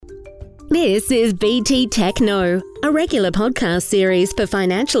This is BT Techno, a regular podcast series for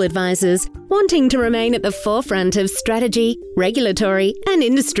financial advisors wanting to remain at the forefront of strategy, regulatory and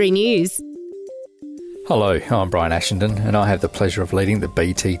industry news. Hello, I'm Brian Ashenden and I have the pleasure of leading the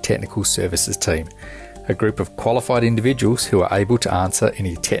BT Technical Services team, a group of qualified individuals who are able to answer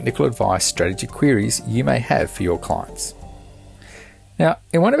any technical advice strategy queries you may have for your clients. Now,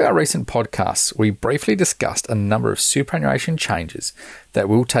 in one of our recent podcasts, we briefly discussed a number of superannuation changes that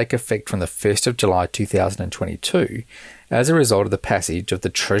will take effect from the 1st of July 2022 as a result of the passage of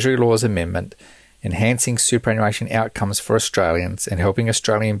the Treasury Laws Amendment Enhancing Superannuation Outcomes for Australians and Helping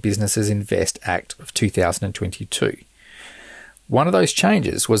Australian Businesses Invest Act of 2022. One of those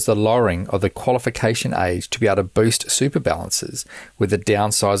changes was the lowering of the qualification age to be able to boost super balances with the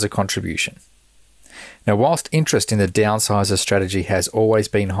downsizer contribution. Now, whilst interest in the downsizer strategy has always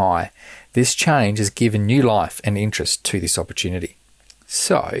been high, this change has given new life and interest to this opportunity.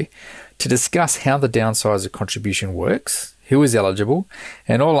 So, to discuss how the downsizer contribution works, who is eligible,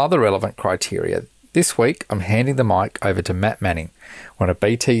 and all other relevant criteria, this week I'm handing the mic over to Matt Manning, one of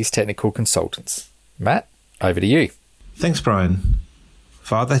BT's technical consultants. Matt, over to you. Thanks, Brian.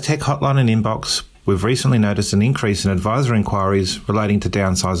 Via the Tech Hotline and Inbox, we've recently noticed an increase in advisor inquiries relating to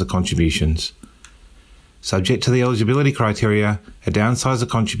downsizer contributions. Subject to the eligibility criteria, a downsizer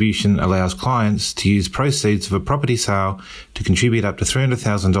contribution allows clients to use proceeds of a property sale to contribute up to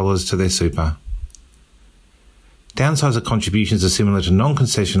 $300,000 to their super. Downsizer contributions are similar to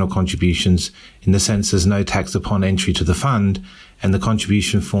non-concessional contributions in the sense there's no tax upon entry to the fund and the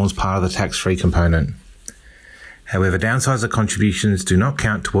contribution forms part of the tax-free component. However, downsizer contributions do not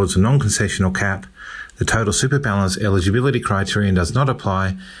count towards the non-concessional cap, the total super balance eligibility criterion does not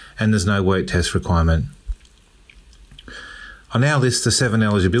apply, and there's no work test requirement. I now list the 7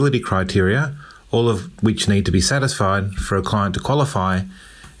 eligibility criteria, all of which need to be satisfied for a client to qualify,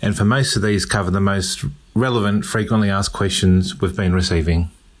 and for most of these cover the most relevant frequently asked questions we've been receiving.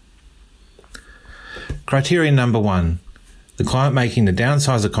 Criterion number 1. The client making the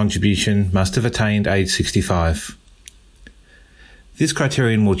downsizer contribution must have attained age 65. This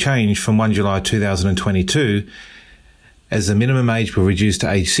criterion will change from 1 July 2022 as the minimum age will reduce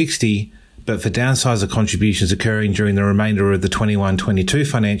to age 60, but for downsizer contributions occurring during the remainder of the 21-22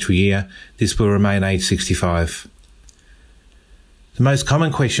 financial year, this will remain age 65. The most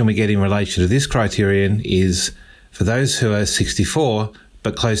common question we get in relation to this criterion is, for those who are 64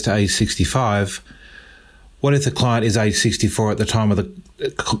 but close to age 65, what if the client is age 64 at the time of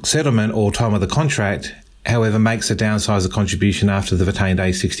the settlement or time of the contract, however makes a downsizer contribution after they've attained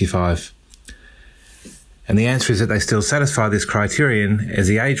age 65? And the answer is that they still satisfy this criterion as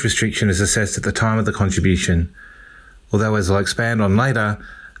the age restriction is assessed at the time of the contribution. Although, as I'll expand on later,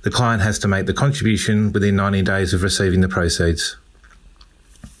 the client has to make the contribution within 90 days of receiving the proceeds.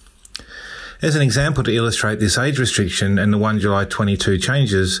 As an example to illustrate this age restriction and the 1 July 22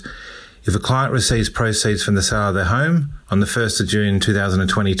 changes, if a client receives proceeds from the sale of their home on the 1st of June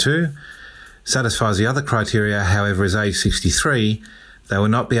 2022, satisfies the other criteria, however is age 63, they will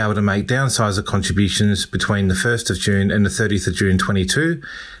not be able to make downsizer contributions between the 1st of June and the 30th of June 22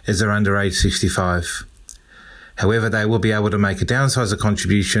 as they're under age 65. However, they will be able to make a downsizer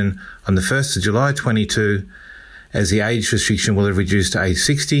contribution on the 1st of July 22 as the age restriction will have reduced to age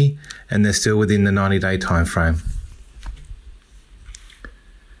 60 and they're still within the 90-day time frame.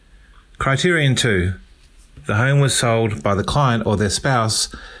 Criterion 2. The home was sold by the client or their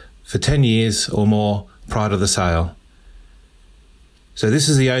spouse for 10 years or more prior to the sale. So this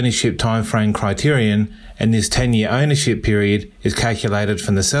is the ownership timeframe criterion, and this 10-year ownership period is calculated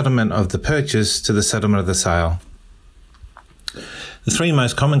from the settlement of the purchase to the settlement of the sale. The 3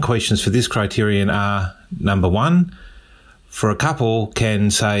 most common questions for this criterion are, number 1, for a couple can,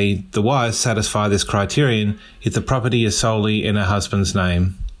 say, the wife satisfy this criterion if the property is solely in her husband's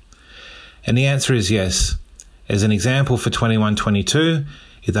name? And the answer is yes. As an example for 21-22,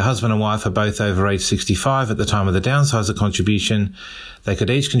 if the husband and wife are both over age 65 at the time of the downsizer contribution, they could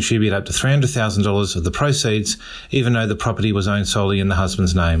each contribute up to $300,000 of the proceeds, even though the property was owned solely in the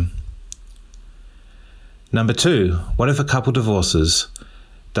husband's name. Number 2, what if a couple divorces?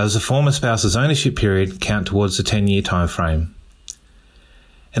 Does the former spouse's ownership period count towards the 10-year time frame?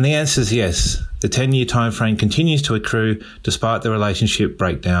 And the answer is yes. The 10-year time frame continues to accrue despite the relationship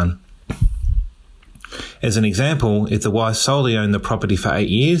breakdown. As an example, if the wife solely owned the property for 8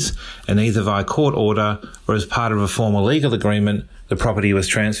 years and either via court order or as part of a formal legal agreement, the property was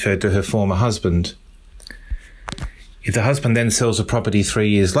transferred to her former husband. If the husband then sells the property 3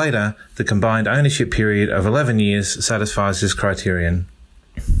 years later, the combined ownership period of 11 years satisfies this criterion.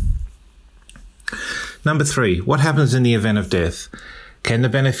 Number 3, what happens in the event of death? can the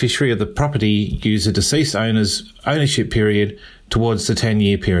beneficiary of the property use the deceased owner's ownership period towards the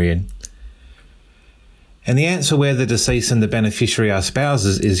 10-year period? And the answer where the deceased and the beneficiary are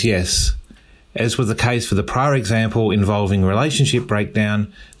spouses is yes. As was the case for the prior example involving relationship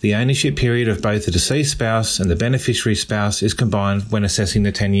breakdown, the ownership period of both the deceased spouse and the beneficiary spouse is combined when assessing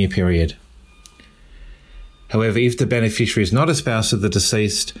the 10-year period. However, if the beneficiary is not a spouse of the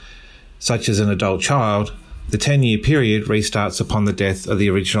deceased, such as an adult child, the 10-year period restarts upon the death of the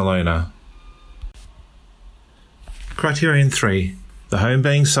original owner. Criterion 3. The home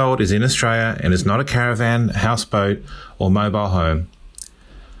being sold is in Australia and is not a caravan, houseboat or mobile home.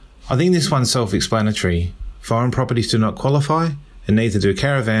 I think this one's self-explanatory. Foreign properties do not qualify, and neither do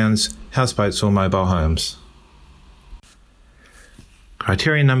caravans, houseboats or mobile homes.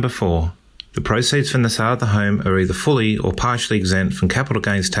 Criterion number 4. The proceeds from the sale of the home are either fully or partially exempt from capital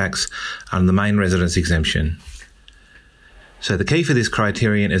gains tax under the main residence exemption. So the key for this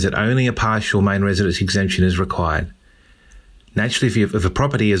criterion is that only a partial main residence exemption is required. Naturally, if a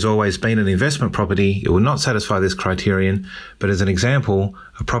property has always been an investment property, it will not satisfy this criterion, but as an example,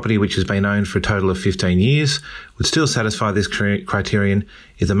 a property which has been owned for a total of 15 years would still satisfy this criterion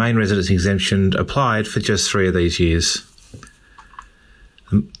if the main residence exemption applied for just 3 of these years.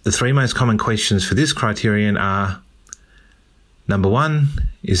 The 3 most common questions for this criterion are: number 1,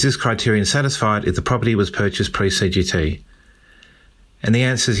 is this criterion satisfied if the property was purchased pre-CGT? And the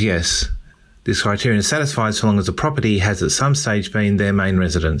answer is yes. This criterion is satisfied so long as the property has at some stage been their main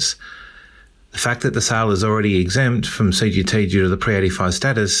residence. The fact that the sale is already exempt from CGT due to the pre-85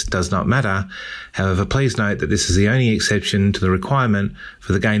 status does not matter. However, please note that this is the only exception to the requirement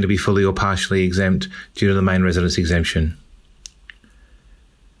for the gain to be fully or partially exempt due to the main residence exemption.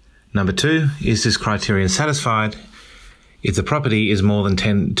 Number 2, is this criterion satisfied if the property is more than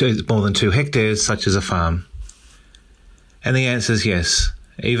 2 hectares, such as a farm? And the answer is yes.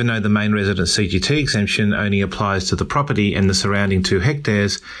 Even though the main residence CGT exemption only applies to the property and the surrounding 2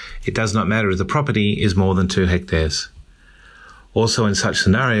 hectares, it does not matter if the property is more than 2 hectares. Also, in such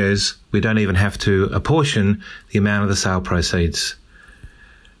scenarios, we don't even have to apportion the amount of the sale proceeds.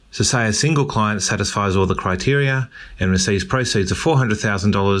 So say a single client satisfies all the criteria and receives proceeds of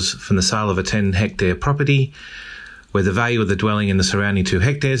 $400,000 from the sale of a 10-hectare property, where the value of the dwelling in the surrounding 2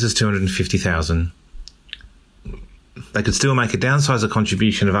 hectares is $250,000. They could still make a downsizer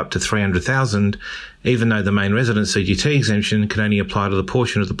contribution of up to $300,000, even though the main residence CGT exemption can only apply to the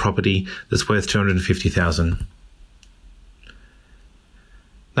portion of the property that's worth $250,000.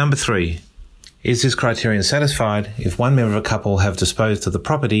 Number 3. Is this criterion satisfied if one member of a couple have disposed of the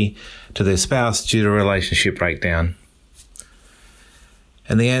property to their spouse due to a relationship breakdown?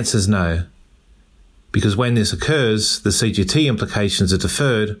 And the answer is no, because when this occurs, the CGT implications are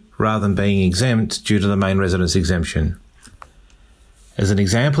deferred rather than being exempt due to the main residence exemption. As an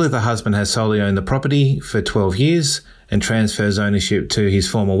example, if the husband has solely owned the property for 12 years and transfers ownership to his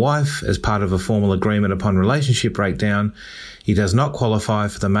former wife as part of a formal agreement upon relationship breakdown, he does not qualify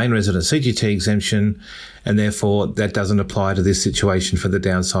for the main residence CGT exemption, and therefore that doesn't apply to this situation for the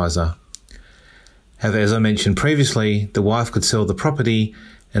downsizer. However, as I mentioned previously, the wife could sell the property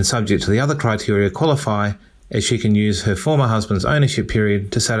and, subject to the other criteria, qualify, as she can use her former husband's ownership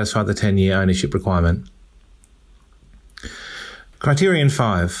period to satisfy the 10-year ownership requirement. Criterion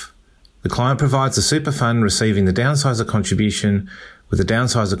 5. The client provides the super fund receiving the downsizer contribution with the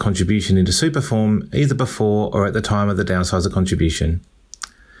downsizer contribution into super form either before or at the time of the downsizer contribution.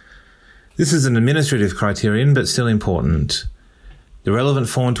 This is an administrative criterion, but still important. The relevant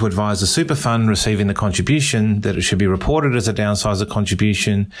form to advise the super fund receiving the contribution that it should be reported as a downsizer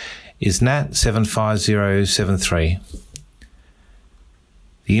contribution is NAT 75073.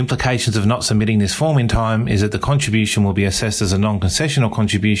 The implications of not submitting this form in time is that the contribution will be assessed as a non-concessional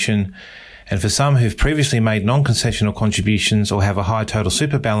contribution, and for some who've previously made non-concessional contributions or have a high total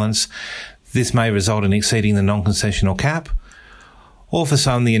super balance, this may result in exceeding the non-concessional cap, or for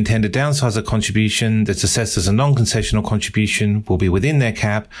some the intended downsizer contribution that's assessed as a non-concessional contribution will be within their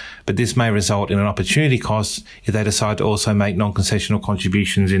cap, but this may result in an opportunity cost if they decide to also make non-concessional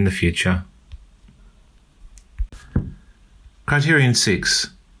contributions in the future. Criterion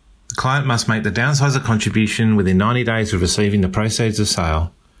 6. The client must make the downsizer contribution within 90 days of receiving the proceeds of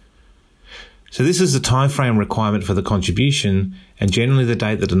sale. So this is the time frame requirement for the contribution, and generally the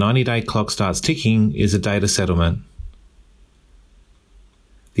date that the 90-day clock starts ticking is the date of settlement.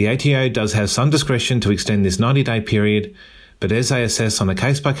 The ATO does have some discretion to extend this 90-day period, but as they assess on a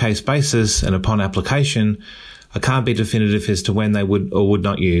case-by-case basis and upon application, I can't be definitive as to when they would or would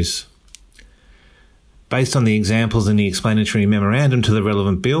not use. Based on the examples in the explanatory memorandum to the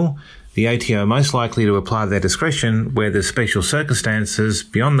relevant bill, The ATO are most likely to apply their discretion where there's special circumstances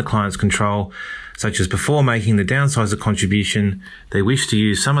beyond the client's control, such as before making the downsizer contribution, they wish to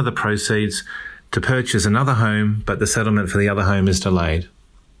use some of the proceeds to purchase another home, but the settlement for the other home is delayed.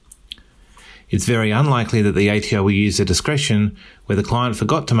 It's very unlikely that the ATO will use their discretion where the client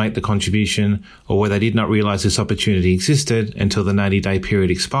forgot to make the contribution or where they did not realise this opportunity existed until the 90-day period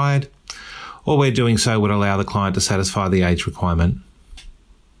expired, or where doing so would allow the client to satisfy the age requirement.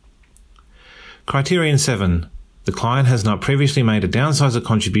 Criterion 7. The client has not previously made a downsizer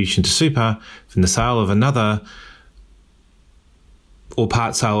contribution to super from the sale of another or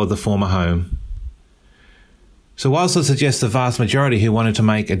part sale of the former home. So whilst it suggests the vast majority who wanted to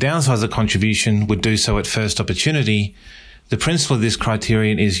make a downsizer contribution would do so at first opportunity, the principle of this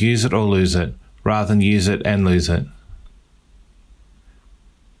criterion is use it or lose it, rather than use it and lose it.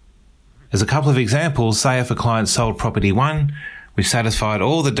 As a couple of examples, say if a client sold property 1, which satisfied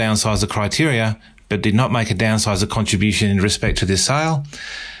all the downsizer criteria, but did not make a downsizer contribution in respect to this sale,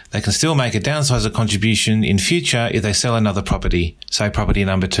 they can still make a downsizer contribution in future if they sell another property, say property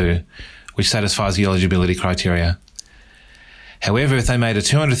number 2, which satisfies the eligibility criteria. However, if they made a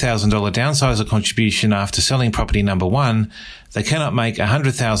 $200,000 downsizer contribution after selling property number 1, they cannot make a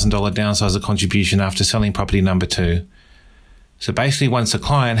 $100,000 downsizer contribution after selling property number 2. So basically, once a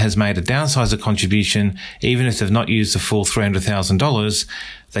client has made a downsizer contribution, even if they've not used the full $300,000,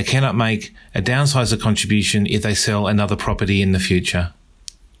 they cannot make a downsizer contribution if they sell another property in the future.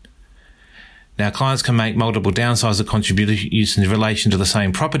 Now, clients can make multiple downsizer contributions in relation to the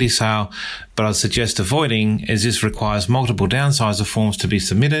same property sale, but I'd suggest avoiding, as this requires multiple downsizer forms to be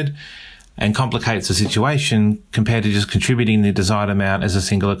submitted and complicates the situation compared to just contributing the desired amount as a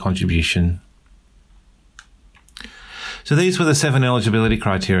singular contribution. So these were the 7 eligibility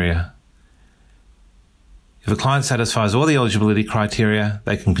criteria. If a client satisfies all the eligibility criteria,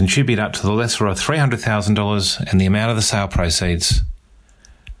 they can contribute up to the lesser of $300,000 and the amount of the sale proceeds.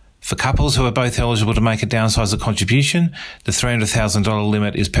 For couples who are both eligible to make a downsizer contribution, the $300,000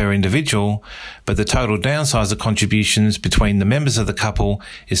 limit is per individual, but the total downsizer contributions between the members of the couple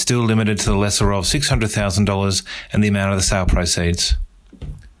is still limited to the lesser of $600,000 and the amount of the sale proceeds.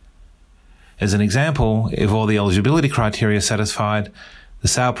 As an example, if all the eligibility criteria are satisfied, the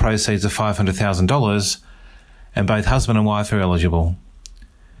sale proceeds are $500,000 and both husband and wife are eligible.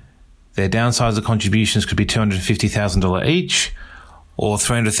 Their downsizer contributions could be $250,000 each, or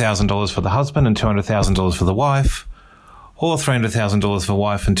 $300,000 for the husband and $200,000 for the wife, or $300,000 for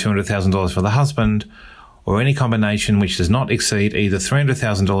wife and $200,000 for the husband, or any combination which does not exceed either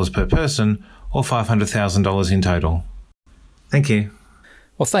 $300,000 per person or $500,000 in total. Thank you.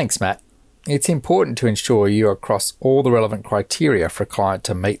 Well, thanks, Matt. It's important to ensure you are across all the relevant criteria for a client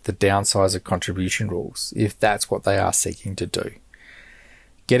to meet the downsizer contribution rules, if that's what they are seeking to do.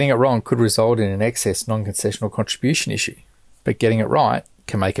 Getting it wrong could result in an excess non-concessional contribution issue, but getting it right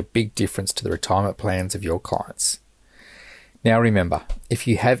can make a big difference to the retirement plans of your clients. Now remember, if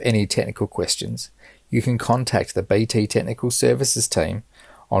you have any technical questions, you can contact the BT Technical Services team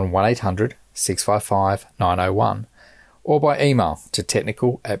on 1800 655 901 or by email to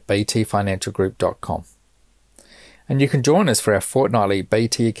technical@btfinancialgroup.com. And you can join us for our fortnightly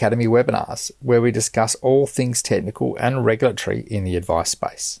BT Academy webinars, where we discuss all things technical and regulatory in the advice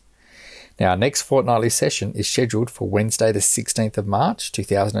space. Now, our next fortnightly session is scheduled for Wednesday the 16th of March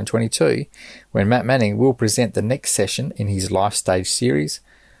 2022, when Matt Manning will present the next session in his Life Stage series,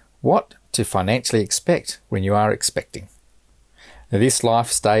 What to Financially Expect When You Are Expecting. Now, this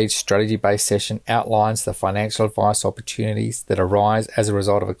Life Stage strategy-based session outlines the financial advice opportunities that arise as a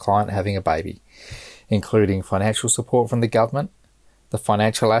result of a client having a baby, including financial support from the government, the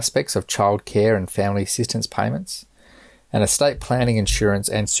financial aspects of child care and family assistance payments, and estate planning, insurance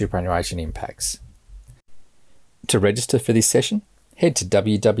and superannuation impacts. To register for this session, head to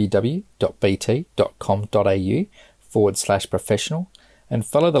www.bt.com.au/professional and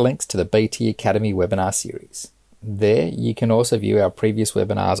follow the links to the BT Academy webinar series. There you can also view our previous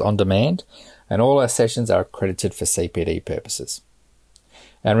webinars on demand, and all our sessions are accredited for CPD purposes.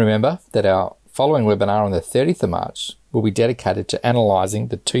 And remember that our following webinar on the 30th of March will be dedicated to analysing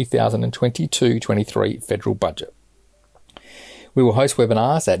the 2022-23 federal budget. We will host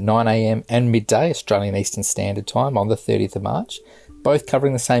webinars at 9 a.m. and midday Australian Eastern Standard Time on the 30th of March, both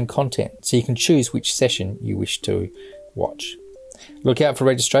covering the same content, so you can choose which session you wish to watch. Look out for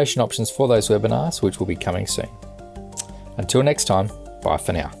registration options for those webinars, which will be coming soon. Until next time, bye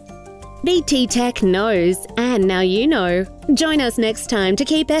for now. BT Tech knows, and now you know. Join us next time to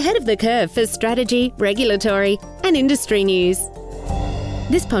keep ahead of the curve for strategy, regulatory, and industry news.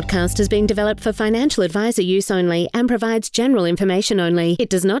 This podcast has been developed for financial advisor use only and provides general information only. It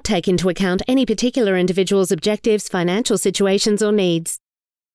does not take into account any particular individual's objectives, financial situations, or needs.